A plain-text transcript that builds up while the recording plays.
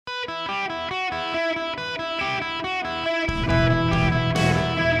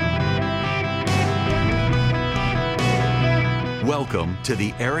Welcome to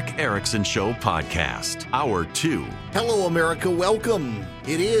the Erickson Show podcast, Hour 2. Hello, America. Welcome.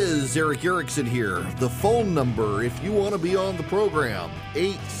 It is Erick Erickson here. The phone number, if you want to be on the program,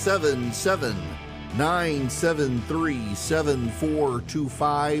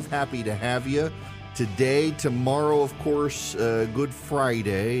 877-973-7425. Happy to have you. Today, tomorrow, of course, Good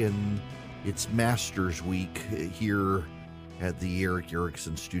Friday, and it's Masters Week here at the Erick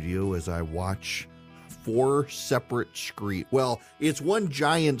Erickson studio as I watch 4 separate screens. Well, it's one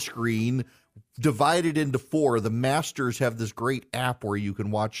giant screen divided into 4. The Masters have this great app where you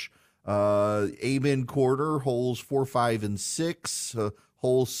can watch Amen Quarter, holes 4, 5, and 6,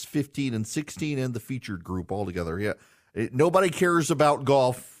 holes 15 and 16, and the featured group all together. Yeah, nobody cares about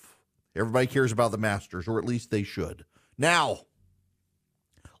golf. Everybody cares about the Masters, or at least they should. Now,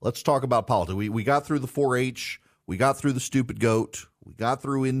 let's talk about politics. We got through the 4-H. We got through the stupid goat. We got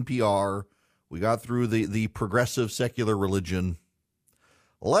through NPR. We got through the progressive secular religion.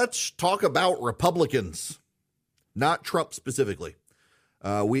 Let's talk about Republicans, not Trump specifically.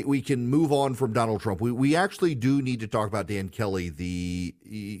 We can move on from Donald Trump. We actually do need to talk about Dan Kelly,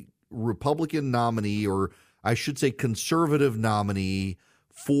 the Republican nominee, or I should say conservative nominee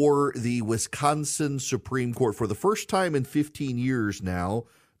for the Wisconsin Supreme Court. For the first time in 15 years now,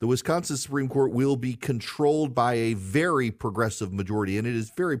 the Wisconsin Supreme Court will be controlled by a very progressive majority, and it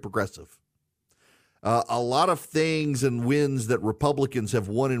is very progressive. A lot of things and wins that Republicans have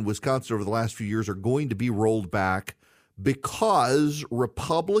won in Wisconsin over the last few years are going to be rolled back because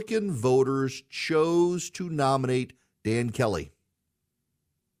Republican voters chose to nominate Dan Kelly.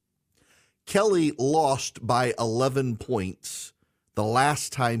 Kelly lost by 11 points the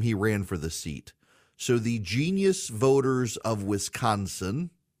last time he ran for the seat. So the genius voters of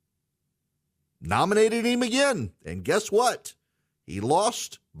Wisconsin nominated him again. And guess what? He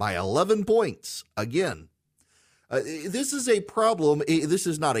lost by 11 points again. This is a problem. This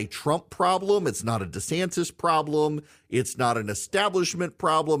is not a Trump problem. It's not a DeSantis problem. It's not an establishment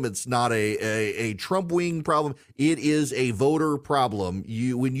problem. It's not a Trump wing problem. It is a voter problem.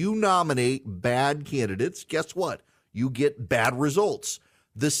 When you nominate bad candidates, guess what? You get bad results.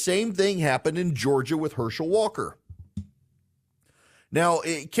 The same thing happened in Georgia with Herschel Walker. Now,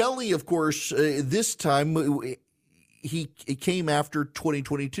 Kelly, of course, this time he came after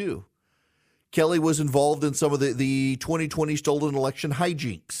 2022. Kelly was involved in some of the 2020 stolen election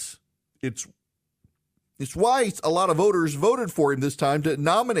hijinks. It's why a lot of voters voted for him this time, to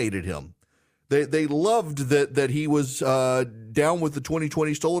nominated him. They loved that he was down with the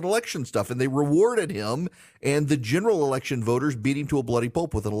 2020 stolen election stuff, and they rewarded him, and the general election voters beat him to a bloody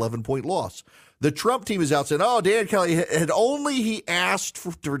pulp with an 11-point loss. The Trump team is out saying, oh, Dan Kelly had only he asked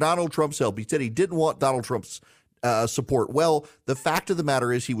for Donald Trump's help. He said he didn't want Donald Trump's support. Well, the fact of the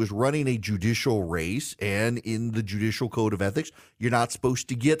matter is he was running a judicial race, and in the judicial code of ethics, you're not supposed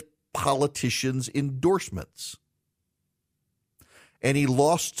to get politicians' endorsements. And he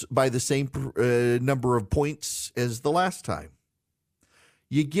lost by the same number of points as the last time.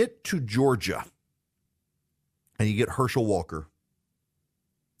 You get to Georgia, and you get Herschel Walker.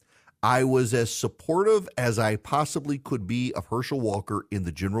 I was as supportive as I possibly could be of Herschel Walker in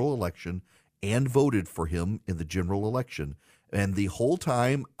the general election and voted for him in the general election. And the whole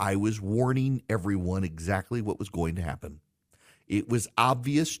time I was warning everyone exactly what was going to happen. It was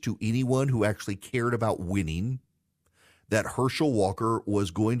obvious to anyone who actually cared about winning that Herschel Walker was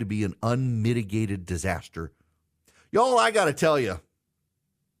going to be an unmitigated disaster. Y'all, I got to tell you,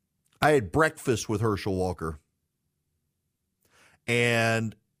 I had breakfast with Herschel Walker.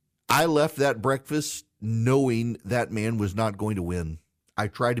 And I left that breakfast knowing that man was not going to win. I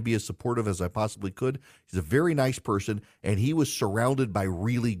tried to be as supportive as I possibly could. He's a very nice person, and he was surrounded by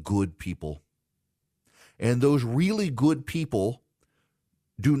really good people. And those really good people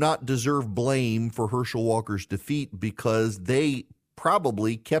do not deserve blame for Herschel Walker's defeat because they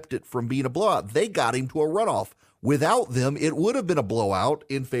probably kept it from being a blowout. They got him to a runoff. Without them, it would have been a blowout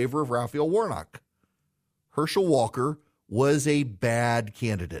in favor of Raphael Warnock. Herschel Walker was a bad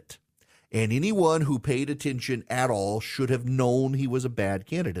candidate. And anyone who paid attention at all should have known he was a bad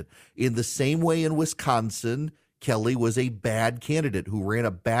candidate. In the same way in Wisconsin, Kelly was a bad candidate who ran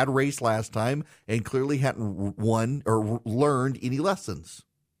a bad race last time and clearly hadn't won or learned any lessons.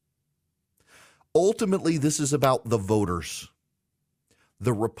 Ultimately, this is about the voters.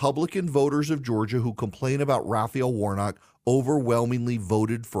 The Republican voters of Georgia who complain about Raphael Warnock overwhelmingly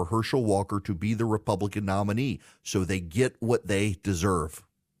voted for Herschel Walker to be the Republican nominee, so they get what they deserve.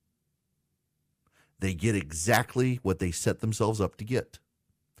 They get exactly what they set themselves up to get.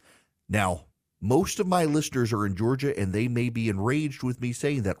 Now, most of my listeners are in Georgia, and they may be enraged with me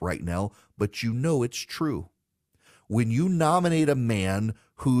saying that right now, but you know it's true. when you nominate a man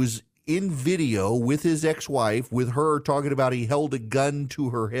who's in video with his ex-wife, with her talking about he held a gun to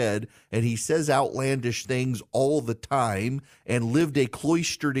her head and he says outlandish things all the time and lived a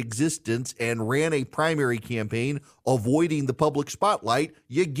cloistered existence and ran a primary campaign avoiding the public spotlight,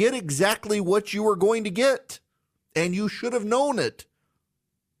 you get exactly what you were going to get. And you should have known it.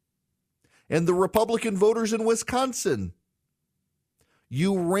 And the Republican voters in Wisconsin,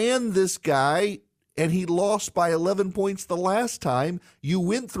 you ran this guy and he lost by 11 points the last time. You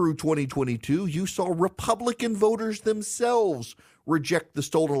went through 2022. You saw Republican voters themselves reject the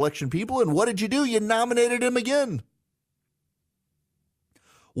stolen election people. And what did you do? You nominated him again.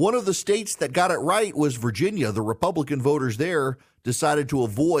 One of the states that got it right was Virginia. The Republican voters there decided to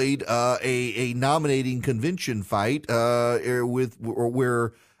avoid a nominating convention fight a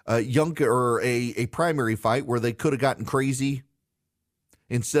primary fight where they could have gotten crazy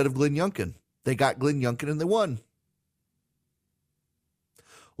instead of Glenn Youngkin. They got Glenn Youngkin and they won.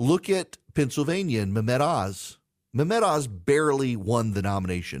 Look at Pennsylvania and Mehmet Oz. Mehmet Oz barely won the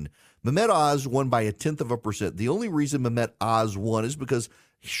nomination. Mehmet Oz won by 0.1%. The only reason Mehmet Oz won is because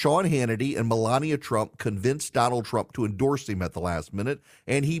Sean Hannity and Melania Trump convinced Donald Trump to endorse him at the last minute,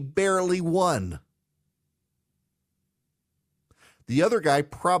 and he barely won. The other guy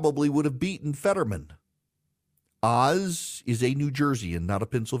probably would have beaten Fetterman. Oz is a New Jerseyan, not a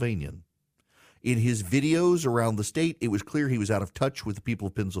Pennsylvanian. In his videos around the state, it was clear he was out of touch with the people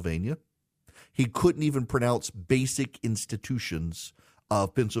of Pennsylvania. He couldn't even pronounce basic institutions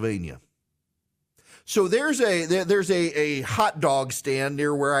of Pennsylvania. So there's a hot dog stand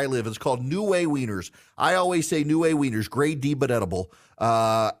near where I live. It's called New Way Wieners. I always say New Way Wieners, grade D but edible.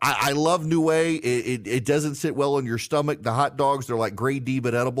 I love New Way. It doesn't sit well in your stomach. The hot dogs, they're like grade D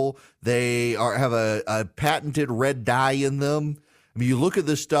but edible. They have a patented red dye in them. I mean, you look at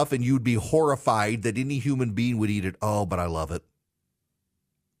this stuff and you'd be horrified that any human being would eat it. Oh, but I love it.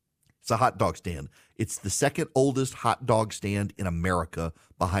 It's a hot dog stand. It's the second oldest hot dog stand in America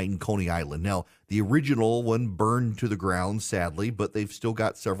behind Coney Island. Now, the original one burned to the ground, sadly, but they've still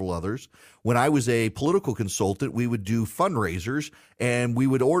got several others. When I was a political consultant, we would do fundraisers and we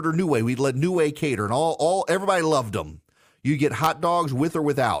would order New Way. We'd let New Way cater and everybody loved them. You get hot dogs with or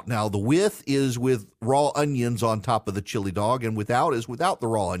without. Now, the with is with raw onions on top of the chili dog, and without is without the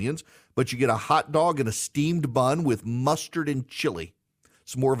raw onions. But you get a hot dog and a steamed bun with mustard and chili.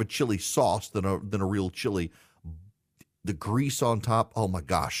 It's more of a chili sauce than a real chili. The grease on top, oh my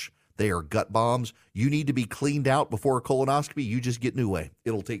gosh, they are gut bombs. You need to be cleaned out before a colonoscopy. You just get New Way.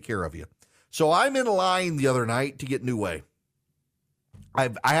 It'll take care of you. So I'm in line the other night to get New Way.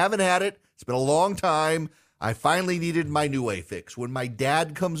 I haven't had it. It's been a long time. I finally needed my New Way fix. When my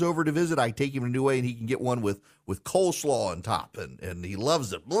dad comes over to visit, I take him to New Way and he can get one with coleslaw on top, and he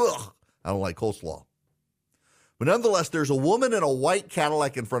loves it. Ugh, I don't like coleslaw. But nonetheless, there's a woman in a white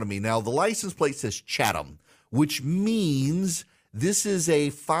Cadillac in front of me. Now, the license plate says Chatham, which means this is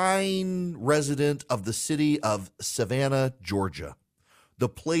a fine resident of the city of Savannah, Georgia, the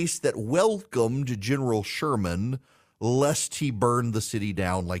place that welcomed General Sherman lest he burn the city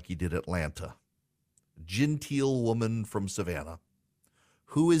down like he did Atlanta. Genteel woman from Savannah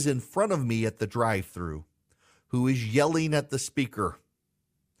who is in front of me at the drive-thru, who is yelling at the speaker.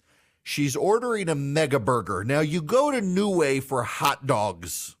 She's ordering a mega burger. Now, you go to New Way for hot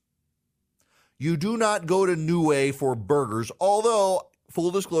dogs. You do not go to New Way for burgers, although,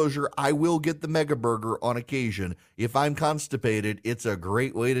 full disclosure, I will get the mega burger on occasion. If I'm constipated, it's a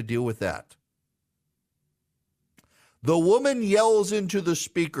great way to deal with that. The woman yells into the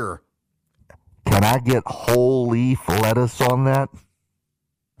speaker, "Can I get whole leaf lettuce on that?"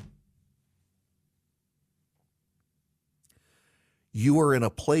 You are in a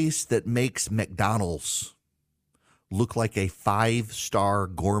place that makes McDonald's look like a 5-star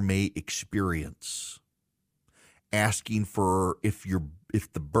gourmet experience, asking for if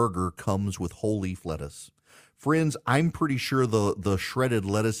the burger comes with whole leaf lettuce. Friends, I'm pretty sure the shredded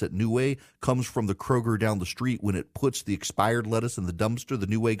lettuce at New Way comes from the Kroger down the street. When it puts the expired lettuce in the dumpster, the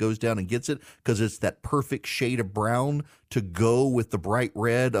New Way goes down and gets it because it's that perfect shade of brown to go with the bright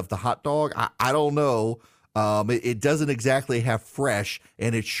red of the hot dog. I don't know. It doesn't exactly have fresh,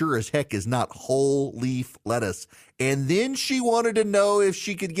 and it sure as heck is not whole leaf lettuce. And then she wanted to know if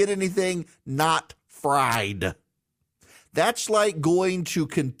she could get anything not fried. That's like going to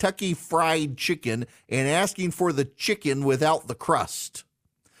Kentucky Fried Chicken and asking for the chicken without the crust.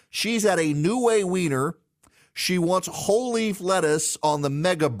 She's at a New Way Wiener. She wants whole leaf lettuce on the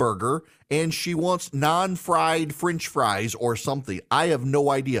mega burger, and she wants non-fried French fries or something. I have no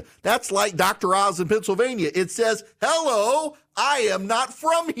idea. That's like Dr. Oz in Pennsylvania. It says, "Hello, I am not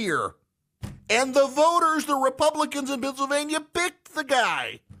from here." And the voters, the Republicans in Pennsylvania, picked the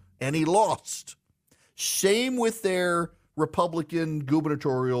guy, and he lost. Same with their Republican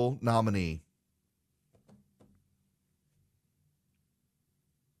gubernatorial nominee.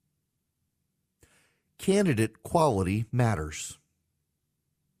 Candidate quality matters.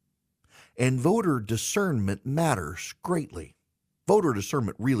 And voter discernment matters greatly. Voter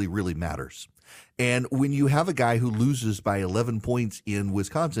discernment really, really matters. And when you have a guy who loses by 11 points in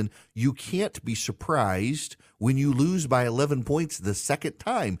Wisconsin, you can't be surprised when you lose by 11 points the second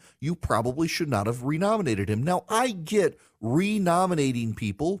time. You probably should not have renominated him. Now, I get renominating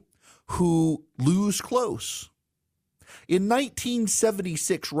people who lose close. In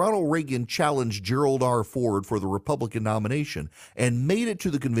 1976, Ronald Reagan challenged Gerald R. Ford for the Republican nomination and made it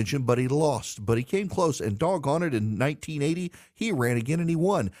to the convention, but he lost. But he came close, and doggone it, in 1980, he ran again and he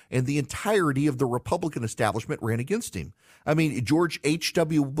won. And the entirety of the Republican establishment ran against him. I mean, George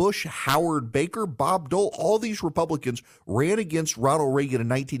H.W. Bush, Howard Baker, Bob Dole, all these Republicans ran against Ronald Reagan in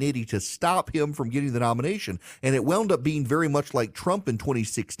 1980 to stop him from getting the nomination. And it wound up being very much like Trump in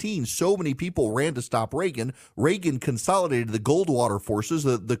 2016. So many people ran to stop Reagan. Reagan consolidated the Goldwater forces,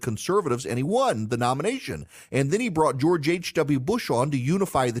 the conservatives, and he won the nomination. And then he brought George H.W. Bush on to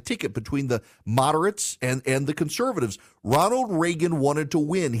unify the ticket between the moderates and the conservatives. Ronald Reagan wanted to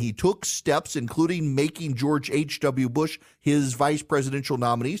win. He took steps, including making George H.W. Bush his vice presidential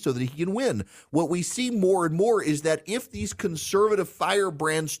nominee so that he can win. What we see more and more is that if these conservative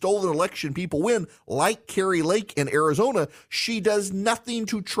firebrand stolen election people win, like Carrie Lake in Arizona, she does nothing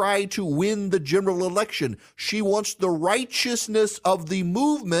to try to win the general election. She wants the righteousness of the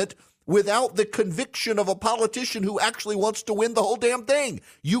movement without the conviction of a politician who actually wants to win the whole damn thing.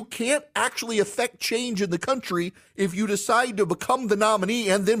 You can't actually affect change in the country if you decide to become the nominee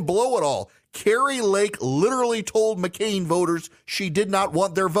and then blow it all. Carrie Lake literally told McCain voters she did not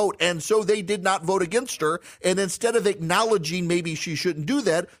want their vote, and so they did not vote against her. And instead of acknowledging maybe she shouldn't do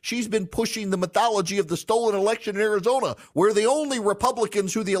that, she's been pushing the mythology of the stolen election in Arizona, where the only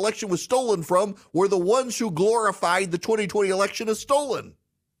Republicans who the election was stolen from were the ones who glorified the 2020 election as stolen.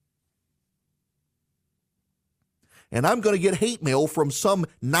 And I'm going to get hate mail from some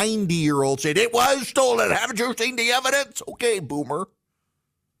 90-year-old saying, it was stolen. Haven't you seen the evidence? Okay, boomer.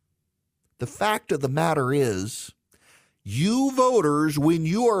 The fact of the matter is, you voters, when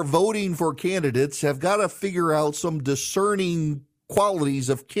you are voting for candidates, have got to figure out some discerning qualities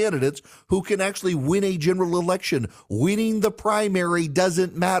of candidates who can actually win a general election. Winning the primary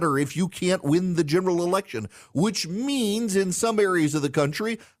doesn't matter if you can't win the general election, which means in some areas of the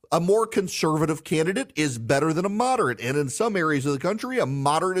country, a more conservative candidate is better than a moderate. And in some areas of the country, a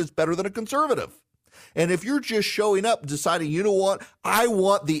moderate is better than a conservative. And if you're just showing up deciding, you know what, I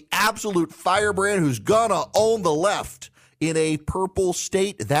want the absolute firebrand who's going to own the left in a purple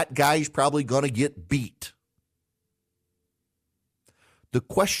state, that guy's probably going to get beat. The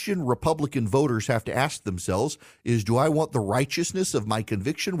question Republican voters have to ask themselves is, do I want the righteousness of my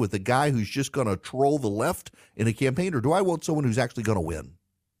conviction with a guy who's just going to troll the left in a campaign, or do I want someone who's actually going to win?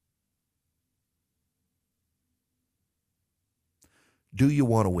 Do you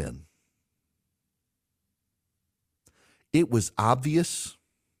want to win? It was obvious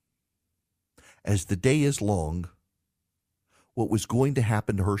as the day is long what was going to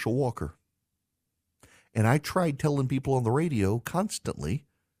happen to Herschel Walker. And I tried telling people on the radio constantly,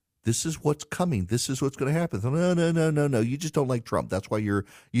 this is what's coming. This is what's going to happen. No. You just don't like Trump. That's why you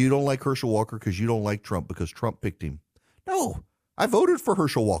don't like Herschel Walker, because you don't like Trump because Trump picked him. No, I voted for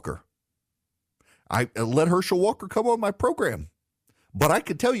Herschel Walker. I let Herschel Walker come on my program. But I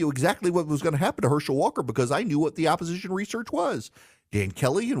could tell you exactly what was going to happen to Herschel Walker because I knew what the opposition research was. Dan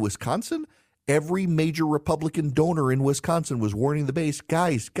Kelly in Wisconsin, every major Republican donor in Wisconsin was warning the base,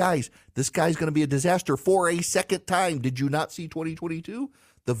 guys, this guy's going to be a disaster for a second time. Did you not see 2022?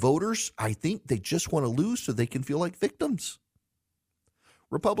 The voters, I think they just want to lose so they can feel like victims.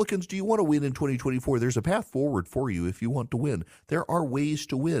 Republicans, do you want to win in 2024? There's a path forward for you if you want to win. There are ways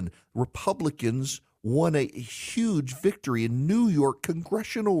to win. Republicans won a huge victory in New York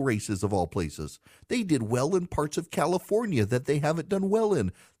congressional races of all places. They did well in parts of California that they haven't done well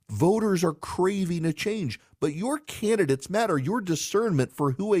in. Voters are craving a change, but your candidates matter. Your discernment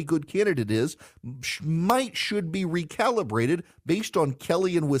for who a good candidate is should be recalibrated based on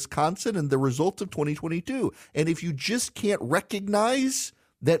Kelly in Wisconsin and the results of 2022. And if you just can't recognize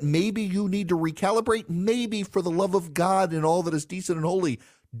that maybe you need to recalibrate, maybe for the love of God and all that is decent and holy,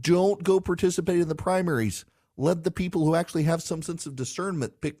 don't go participate in the primaries. let the people who actually have some sense of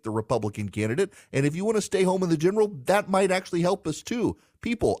discernment pick the Republican candidate. And if you want to stay home in the general, that might actually help us too.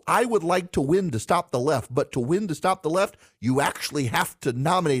 People, I would like to win to stop the left, but to win to stop the left, you actually have to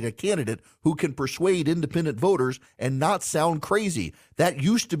nominate a candidate who can persuade independent voters and not sound crazy. That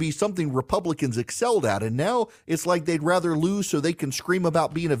used to be something Republicans excelled at, and now it's like they'd rather lose so they can scream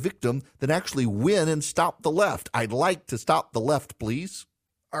about being a victim than actually win and stop the left. I'd like to stop the left, please.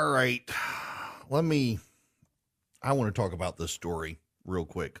 All right, I want to talk about this story real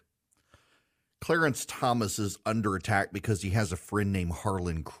quick. Clarence Thomas is under attack because he has a friend named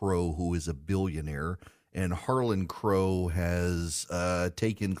Harlan Crow who is a billionaire. And Harlan Crow has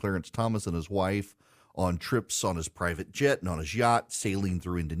taken Clarence Thomas and his wife on trips on his private jet and on his yacht, sailing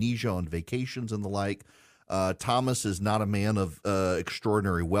through Indonesia on vacations and the like. Thomas is not a man of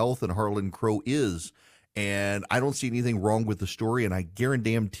extraordinary wealth, and Harlan Crow is. And I don't see anything wrong with the story, and I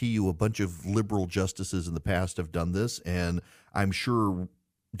guarantee you a bunch of liberal justices in the past have done this, and I'm sure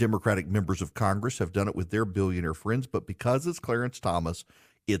Democratic members of Congress have done it with their billionaire friends, but because it's Clarence Thomas,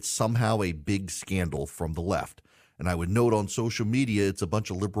 it's somehow a big scandal from the left. And I would note on social media, it's a bunch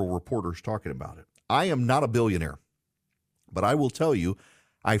of liberal reporters talking about it. I am not a billionaire, but I will tell you,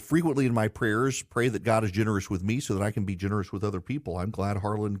 I frequently in my prayers pray that God is generous with me so that I can be generous with other people. I'm glad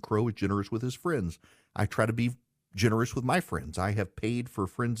Harlan Crow is generous with his friends. I try to be generous with my friends. I have paid for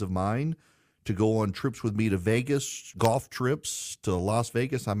friends of mine to go on trips with me to Vegas, golf trips to Las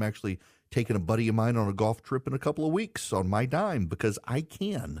Vegas. I'm actually taking a buddy of mine on a golf trip in a couple of weeks on my dime because I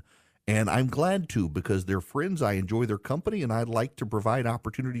can. And I'm glad to because they're friends. I enjoy their company, and I'd like to provide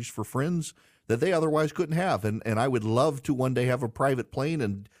opportunities for friends that they otherwise couldn't have. And I would love to one day have a private plane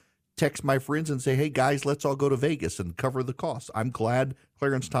and text my friends and say, hey, guys, let's all go to Vegas and cover the costs. I'm glad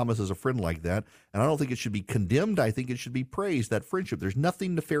Clarence Thomas is a friend like that, and I don't think it should be condemned. I think it should be praised, that friendship. There's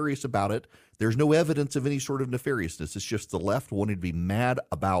nothing nefarious about it. There's no evidence of any sort of nefariousness. It's just the left wanting to be mad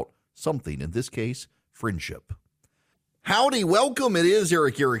about something, in this case, friendship. Howdy, welcome. It is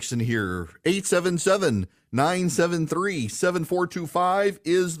Erick Erickson here. 877-973-7425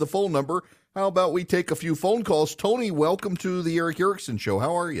 is the phone number. How about we take a few phone calls? Tony, welcome to the Erick Erickson Show.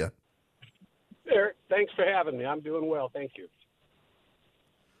 How are you? Eric, thanks for having me. I'm doing well. Thank you.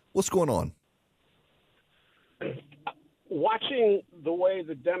 What's going on? Watching the way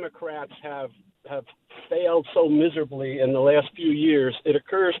the Democrats have failed so miserably in the last few years, it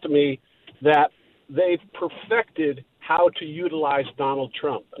occurs to me that they've perfected how to utilize Donald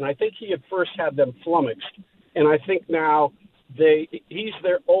Trump. And I think he at first had them flummoxed. And I think now he's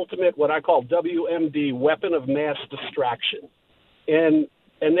their ultimate, what I call WMD, weapon of mass distraction. And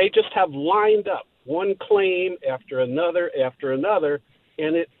they just have lined up one claim after another,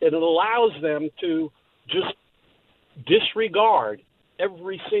 and it allows them to just disregard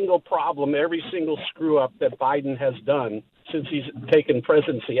every single problem, every single screw-up that Biden has done since he's taken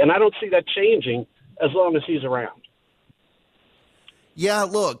presidency. And I don't see that changing as long as he's around. Yeah,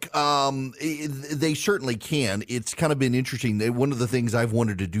 look, they certainly can. It's kind of been interesting. One of the things I've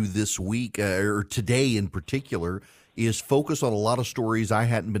wanted to do this week, or today in particular, is focus on a lot of stories I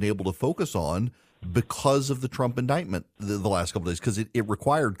hadn't been able to focus on because of the Trump indictment the last couple of days, because it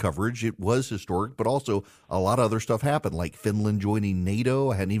required coverage. It was historic, but also a lot of other stuff happened, like Finland joining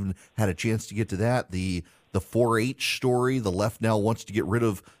NATO. I hadn't even had a chance to get to that. The 4-H story, the left now wants to get rid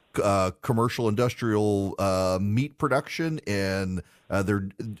of commercial industrial meat production, and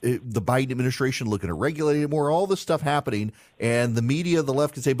the Biden administration looking at regulating it more, all this stuff happening, and the media, the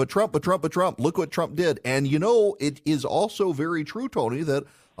left can say, but Trump, look what Trump did. And it is also very true, Tony, that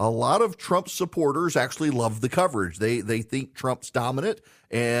a lot of Trump supporters actually love the coverage. They think Trump's dominant,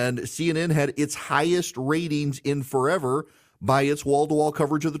 and CNN had its highest ratings in forever by its wall-to-wall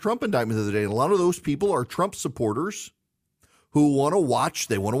coverage of the Trump indictment the other day. And a lot of those people are Trump supporters who want to watch.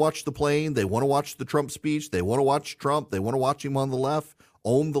 They want to watch the plane. They want to watch the Trump speech. They want to watch Trump. They want to watch him on the left,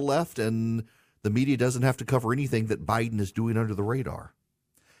 own the left, and the media doesn't have to cover anything that Biden is doing under the radar.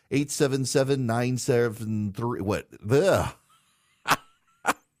 877-973, what? Ugh.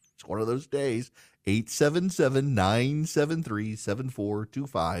 It's one of those days.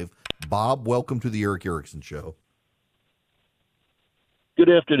 877-973-7425. Bob, welcome to the Erick Erickson Show.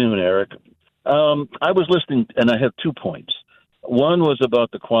 Good afternoon, Eric. I was listening, and I have 2 points. One was about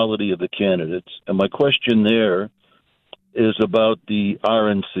the quality of the candidates, and my question there is about the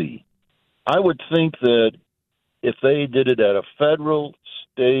RNC. I would think that if they did it at a federal,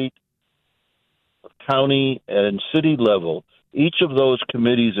 state, county, and city level, each of those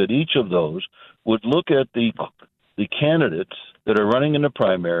committees at each of those would look at the candidates that are running in the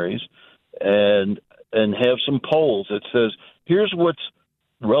primaries and have some polls that says, here's what's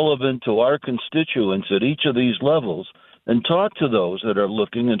relevant to our constituents at each of these levels and talk to those that are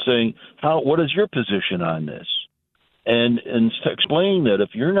looking and saying, what is your position on this? And explain that if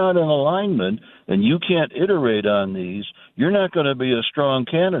you're not in alignment and you can't iterate on these, you're not going to be a strong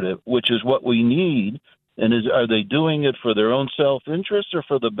candidate, which is what we need. And are they doing it for their own self-interest or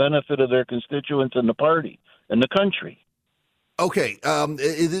for the benefit of their constituents and the party and the country? Okay,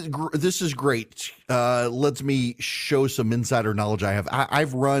 this is great. Lets me show some insider knowledge I have.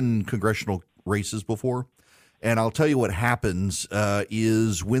 I've run congressional races before, and I'll tell you what happens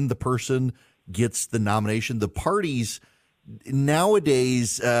is when the person gets the nomination, the parties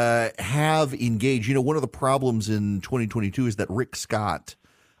nowadays have engaged. You know, one of the problems in 2022 is that Rick Scott,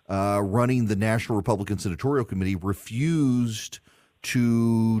 running the National Republican Senatorial Committee, refused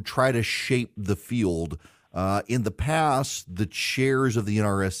to try to shape the field. In the past, the chairs of the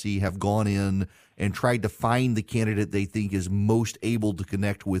NRSC have gone in and tried to find the candidate they think is most able to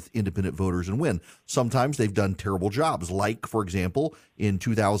connect with independent voters and win. Sometimes they've done terrible jobs. Like, for example, in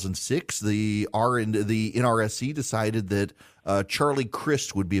 2006, the NRSC decided that Charlie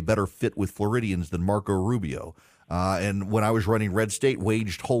Crist would be a better fit with Floridians than Marco Rubio. And when I was running Red State,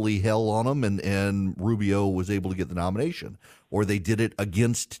 waged holy hell on him, and Rubio was able to get the nomination. Or they did it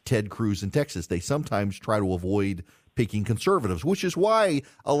against Ted Cruz in Texas. They sometimes try to avoid picking conservatives, which is why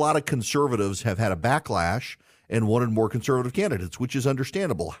a lot of conservatives have had a backlash and wanted more conservative candidates, which is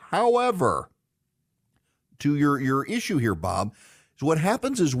understandable. However, to your issue here, Bob, so what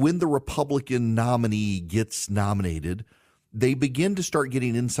happens is when the Republican nominee gets nominated, they begin to start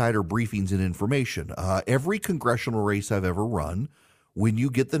getting insider briefings and information. Every congressional race I've ever run, when you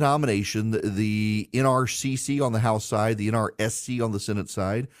get the nomination, the NRCC on the House side, the NRSC on the Senate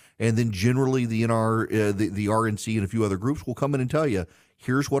side, and then generally the the RNC and a few other groups will come in and tell you,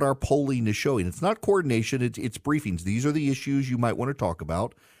 here's what our polling is showing. It's not coordination, it's briefings. These are the issues you might want to talk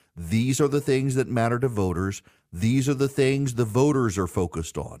about. These are the things that matter to voters. These are the things the voters are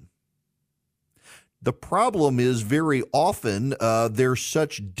focused on. The problem is very often there's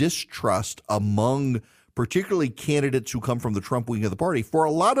such distrust among particularly candidates who come from the Trump wing of the party for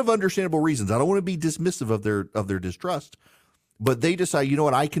a lot of understandable reasons. I don't want to be dismissive of their distrust, but they decide, you know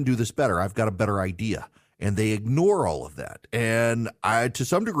what, I can do this better. I've got a better idea. And they ignore all of that. And to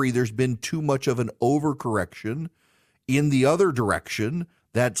some degree, there's been too much of an overcorrection in the other direction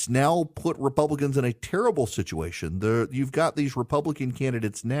that's now put Republicans in a terrible situation. You've got these Republican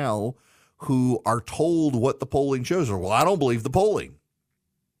candidates now who are told what the polling shows. Well, I don't believe the polling.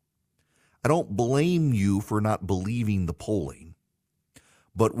 I don't blame you for not believing the polling.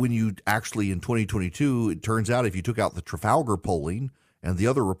 But when you actually, in 2022, it turns out if you took out the Trafalgar polling and the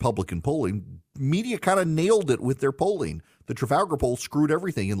other Republican polling, media kind of nailed it with their polling. The Trafalgar poll screwed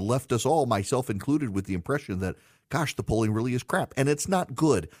everything and left us all, myself included, with the impression that, gosh, the polling really is crap. And it's not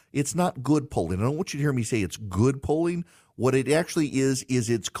good. It's not good polling. I don't want you to hear me say it's good polling. What it actually is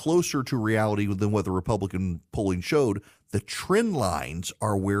it's closer to reality than what the Republican polling showed. The trend lines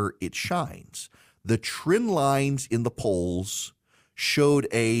are where it shines. The trend lines in the polls showed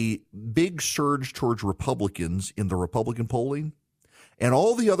a big surge towards Republicans in the Republican polling. And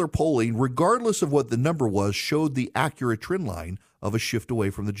all the other polling, regardless of what the number was, showed the accurate trend line of a shift away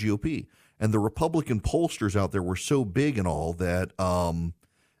from the GOP. And the Republican pollsters out there were so big and all that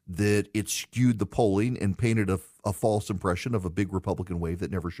that it skewed the polling and painted a false impression of a big Republican wave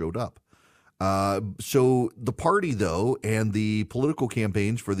that never showed up. So the party, though, and the political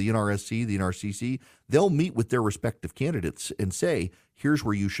campaigns for the NRSC, the NRCC, they'll meet with their respective candidates and say, here's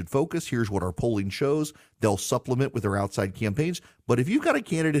where you should focus. Here's what our polling shows. They'll supplement with their outside campaigns. But if you've got a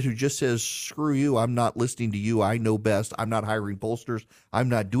candidate who just says, screw you, I'm not listening to you, I know best, I'm not hiring pollsters, I'm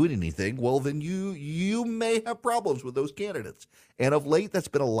not doing anything, well, then you may have problems with those candidates. And of late, that's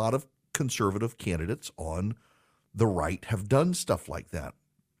been a lot of conservative candidates on the right have done stuff like that.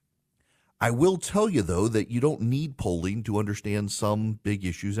 I will tell you, though, that you don't need polling to understand some big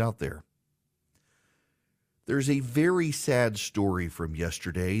issues out there. There's a very sad story from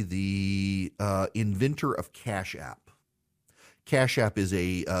yesterday. The inventor of Cash App. Cash App is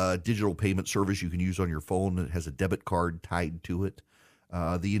a digital payment service you can use on your phone. It has a debit card tied to it.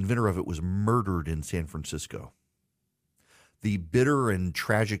 The inventor of it was murdered in San Francisco. The bitter and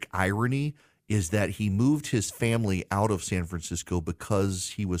tragic irony is that he moved his family out of San Francisco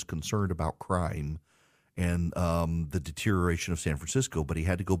because he was concerned about crime and the deterioration of San Francisco, but he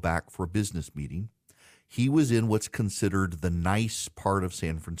had to go back for a business meeting. He was in what's considered the nice part of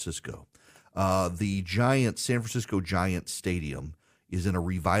San Francisco. The San Francisco Giants Stadium is in a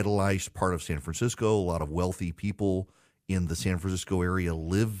revitalized part of San Francisco. A lot of wealthy people in the San Francisco area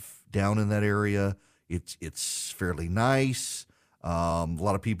live down in that area. It's fairly nice. A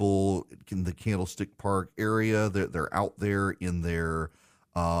lot of people in the Candlestick Park area, they're out there in their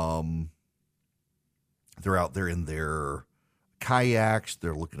kayaks.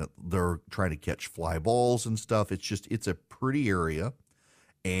 They're trying to catch fly balls and stuff. It's a pretty area,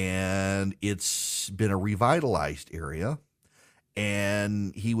 and it's been a revitalized area.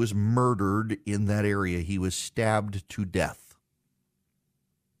 And he was murdered in that area. He was stabbed to death.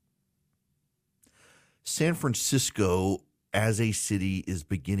 San Francisco, as a city, is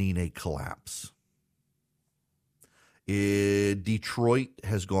beginning a collapse. Detroit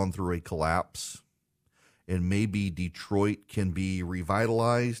has gone through a collapse, and maybe Detroit can be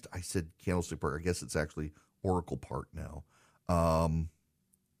revitalized. I said Candlestick Park. I guess it's actually Oracle Park now.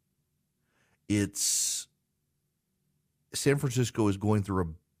 San Francisco is going through a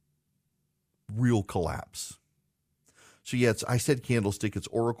real collapse. So yeah, I said Candlestick. It's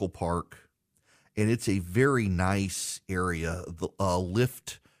Oracle Park, and it's a very nice area. The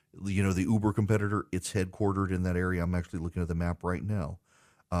Lyft, the Uber competitor, it's headquartered in that area. I'm actually looking at the map right now.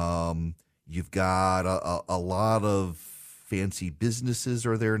 You've got a lot of fancy businesses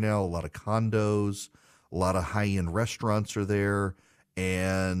are there now, a lot of condos, a lot of high-end restaurants are there,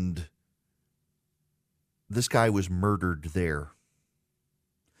 and this guy was murdered there.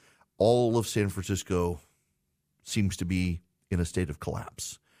 All of San Francisco seems to be in a state of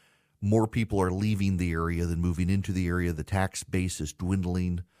collapse. More people are leaving the area than moving into the area. The tax base is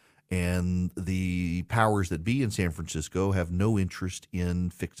dwindling, and the powers that be in San Francisco have no interest in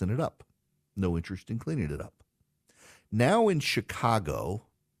fixing it up, no interest in cleaning it up. Now in Chicago,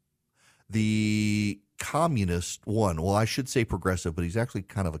 the communist one, well, I should say progressive, but he's actually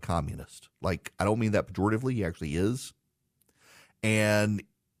kind of a communist. Like, I don't mean that pejoratively. He actually is. And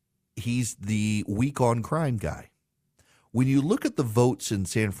he's the weak on crime guy. When you look at the votes in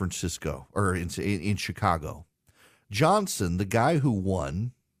San Francisco or in Chicago, Johnson, the guy who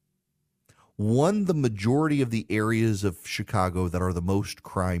won the majority of the areas of Chicago that are the most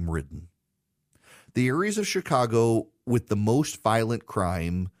crime ridden. The areas of Chicago with the most violent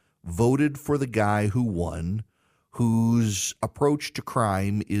crime voted for the guy who won, whose approach to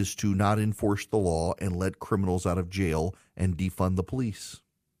crime is to not enforce the law and let criminals out of jail and defund the police.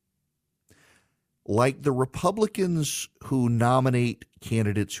 Like the Republicans who nominate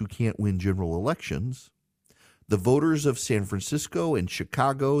candidates who can't win general elections, the voters of San Francisco and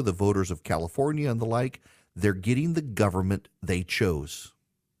Chicago, the voters of California and the like, they're getting the government they chose.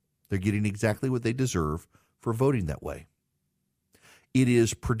 They're getting exactly what they deserve for voting that way. It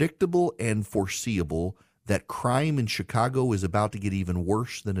is predictable and foreseeable that crime in Chicago is about to get even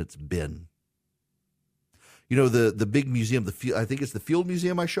worse than it's been. You know, the big museum, I think it's the Field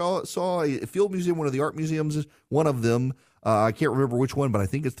Museum I saw. A Field Museum, one of the art museums, one of them, I can't remember which one, but I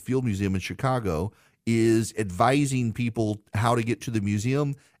think it's the Field Museum in Chicago, is advising people how to get to the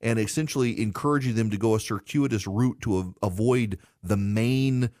museum and essentially encouraging them to go a circuitous route to avoid the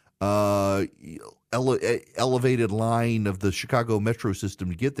main elevated line of the Chicago metro system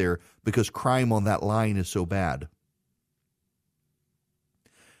to get there because crime on that line is so bad.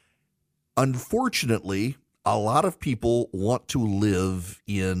 Unfortunately, a lot of people want to live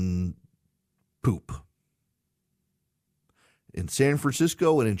in poop. In San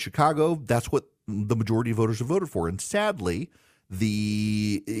Francisco and in Chicago, that's what the majority of voters have voted for. And sadly,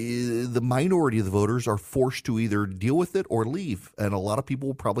 the minority of the voters are forced to either deal with it or leave. And a lot of people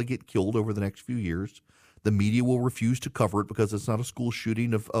will probably get killed over the next few years. The media will refuse to cover it because it's not a school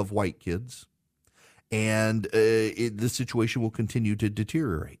shooting of white kids. And the situation will continue to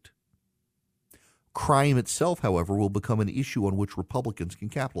deteriorate. Crime itself, however, will become an issue on which Republicans can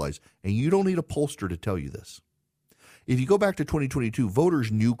capitalize. And you don't need a pollster to tell you this. If you go back to 2022, voters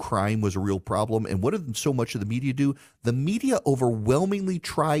knew crime was a real problem. And what did so much of the media do? The media overwhelmingly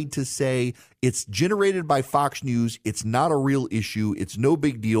tried to say it's generated by Fox News. It's not a real issue. It's no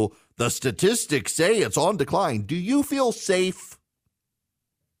big deal. The statistics say it's on decline. Do you feel safe?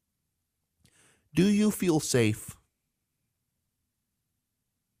 Do you feel safe?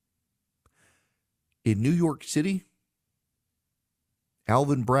 In New York City,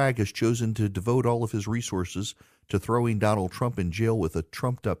 Alvin Bragg has chosen to devote all of his resources to throwing Donald Trump in jail with a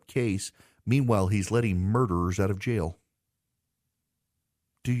trumped-up case. Meanwhile, he's letting murderers out of jail.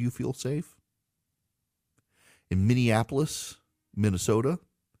 Do you feel safe? In Minneapolis, Minnesota,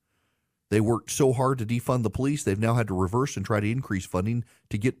 they worked so hard to defund the police, they've now had to reverse and try to increase funding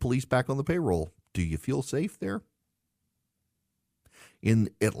to get police back on the payroll. Do you feel safe there? In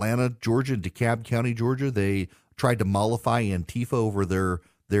Atlanta, Georgia, DeKalb County, Georgia, they tried to mollify Antifa over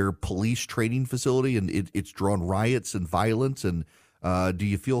their police training facility, and it's drawn riots and violence. And do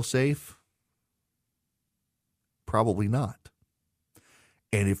you feel safe? Probably not.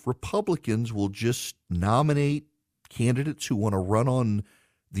 And if Republicans will just nominate candidates who want to run on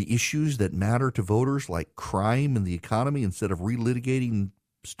the issues that matter to voters, like crime and the economy, instead of relitigating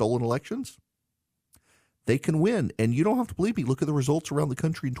stolen elections, they can win. And you don't have to believe me. Look at the results around the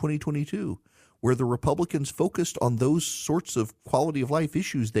country in 2022, where the Republicans focused on those sorts of quality of life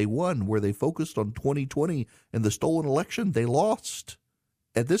issues. They won. Where they focused on 2020 and the stolen election, they lost.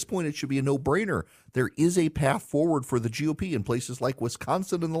 At this point, it should be a no-brainer. There is a path forward for the GOP in places like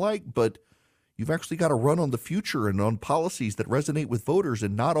Wisconsin and the like, but you've actually got to run on the future and on policies that resonate with voters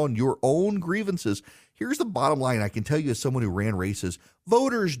and not on your own grievances. Here's the bottom line. I can tell you as someone who ran races,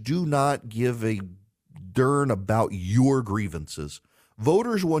 voters do not give a darn about your grievances.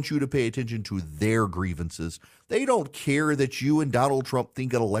 Voters want you to pay attention to their grievances. They don't care that you and Donald Trump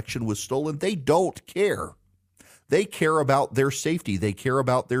think an election was stolen. They don't care. They care about their safety. They care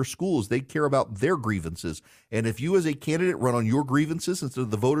about their schools. They care about their grievances. And if you as a candidate run on your grievances instead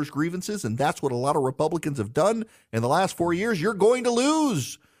of the voters' grievances, and that's what a lot of Republicans have done in the last 4 years, you're going to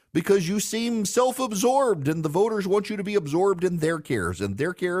lose because you seem self-absorbed, and the voters want you to be absorbed in their cares. And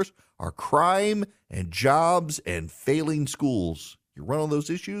their cares are crime and jobs and failing schools. You run on those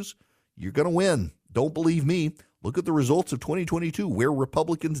issues, you're going to win. Don't believe me. Look at the results of 2022 where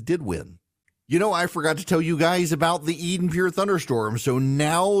Republicans did win. You know, I forgot to tell you guys about the Eden Pure Thunderstorm, so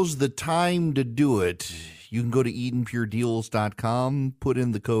now's the time to do it. You can go to EdenPureDeals.com, put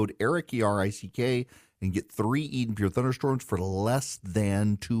in the code Erick, E-R-I-C-K, and get 3 Eden Pure Thunderstorms for less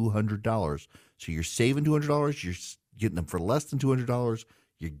than $200. So you're saving $200, you're getting them for less than $200,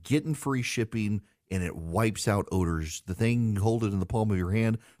 you're getting free shipping, and it wipes out odors. The thing, hold it in the palm of your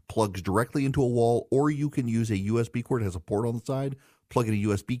hand, plugs directly into a wall, or you can use a USB cord. It has a port on the side, plug in a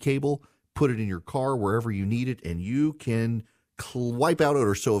USB cable, put it in your car wherever you need it, and you can wipe out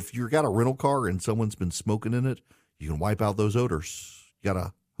odors. So if you've got a rental car and someone's been smoking in it, you can wipe out those odors. You got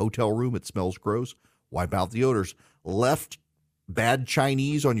a hotel room, it smells gross, wipe out the odors. Left bad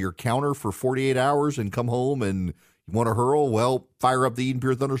Chinese on your counter for 48 hours and come home and you want to hurl? Well, fire up the Eden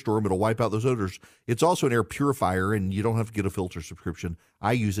Pure Thunderstorm. It'll wipe out those odors. It's also an air purifier, and you don't have to get a filter subscription.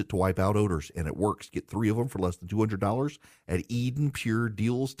 I use it to wipe out odors, and it works. Get 3 of them for less than $200 at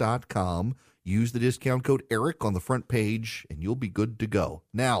EdenPureDeals.com. Use the discount code Erick on the front page, and you'll be good to go.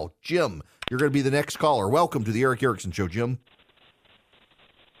 Now, Jim, you're going to be the next caller. Welcome to the Erick Erickson Show, Jim.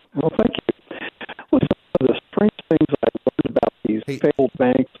 Well, thank you. Well, some of the strange things I learned about these failed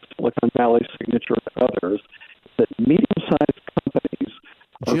banks, Silicon Valley Signature, and others, that medium-sized companies.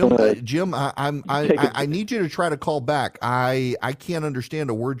 Jim, I need you to try to call back. I can't understand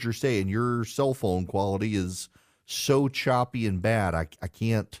a word you're saying. Your cell phone quality is so choppy and bad. I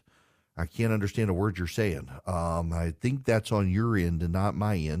can't understand a word you're saying. I think that's on your end and not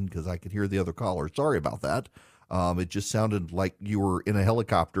my end because I could hear the other caller. Sorry about that. It just sounded like you were in a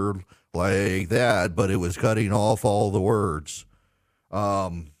helicopter like that, but it was cutting off all the words.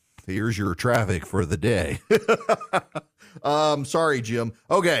 Here's your traffic for the day. Sorry, Jim.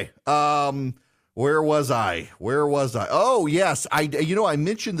 Okay. Where was I? Oh, yes. I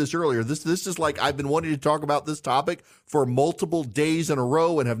mentioned this earlier. This is like I've been wanting to talk about this topic for multiple days in a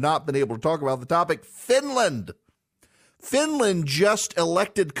row and have not been able to talk about the topic. Finland just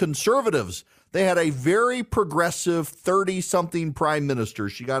elected conservatives. They had a very progressive 30-something prime minister.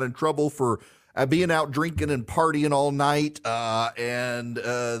 She got in trouble for being out drinking and partying all night, and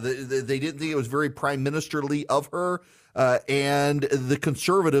they didn't think it was very prime ministerly of her, and the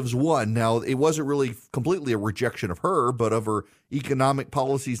conservatives won. Now, it wasn't really completely a rejection of her, but of her economic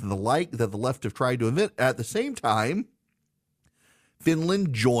policies and the like that the left have tried to invent. At the same time,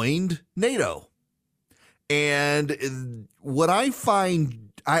 Finland joined NATO. And what I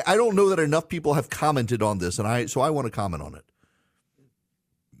find, I don't know that enough people have commented on this, so I want to comment on it.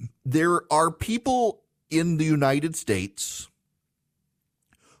 There are people in the United States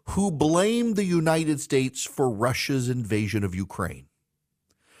who blame the United States for Russia's invasion of Ukraine.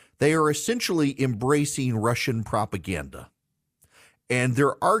 They are essentially embracing Russian propaganda. And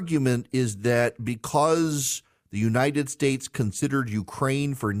their argument is that because the United States considered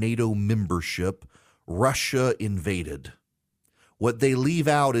Ukraine for NATO membership, Russia invaded. What they leave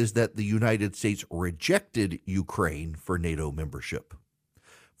out is that the United States rejected Ukraine for NATO membership.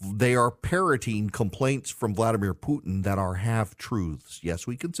 They are parroting complaints from Vladimir Putin that are half-truths. Yes,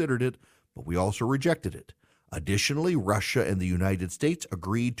 we considered it, but we also rejected it. Additionally, Russia and the United States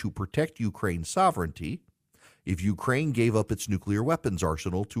agreed to protect Ukraine's sovereignty if Ukraine gave up its nuclear weapons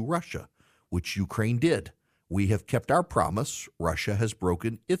arsenal to Russia, which Ukraine did. We have kept our promise. Russia has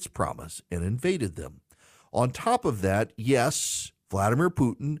broken its promise and invaded them. On top of that, yes, Vladimir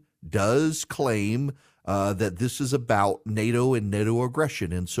Putin does claim that this is about NATO and NATO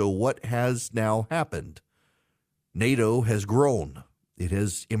aggression. And so what has now happened? NATO has grown. It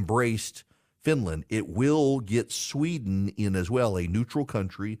has embraced Finland. It will get Sweden in as well, a neutral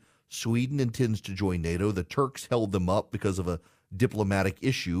country. Sweden intends to join NATO. The Turks held them up because of a diplomatic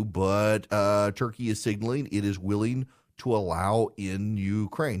issue, but Turkey is signaling it is willing to allow in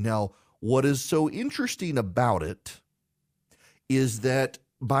Ukraine. Now, what is so interesting about it is that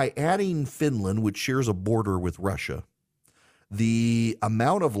by adding Finland, which shares a border with Russia, the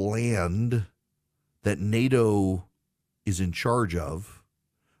amount of land that NATO is in charge of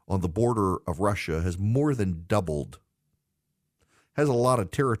on the border of Russia has more than doubled. Has a lot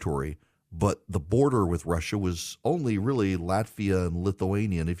of territory, but the border with Russia was only really Latvia and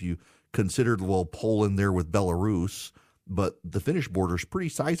Lithuania. And if you considered, well, Poland there with Belarus, but the Finnish border is pretty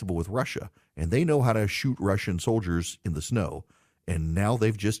sizable with Russia, and they know how to shoot Russian soldiers in the snow. And now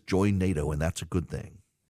they've just joined NATO, and that's a good thing.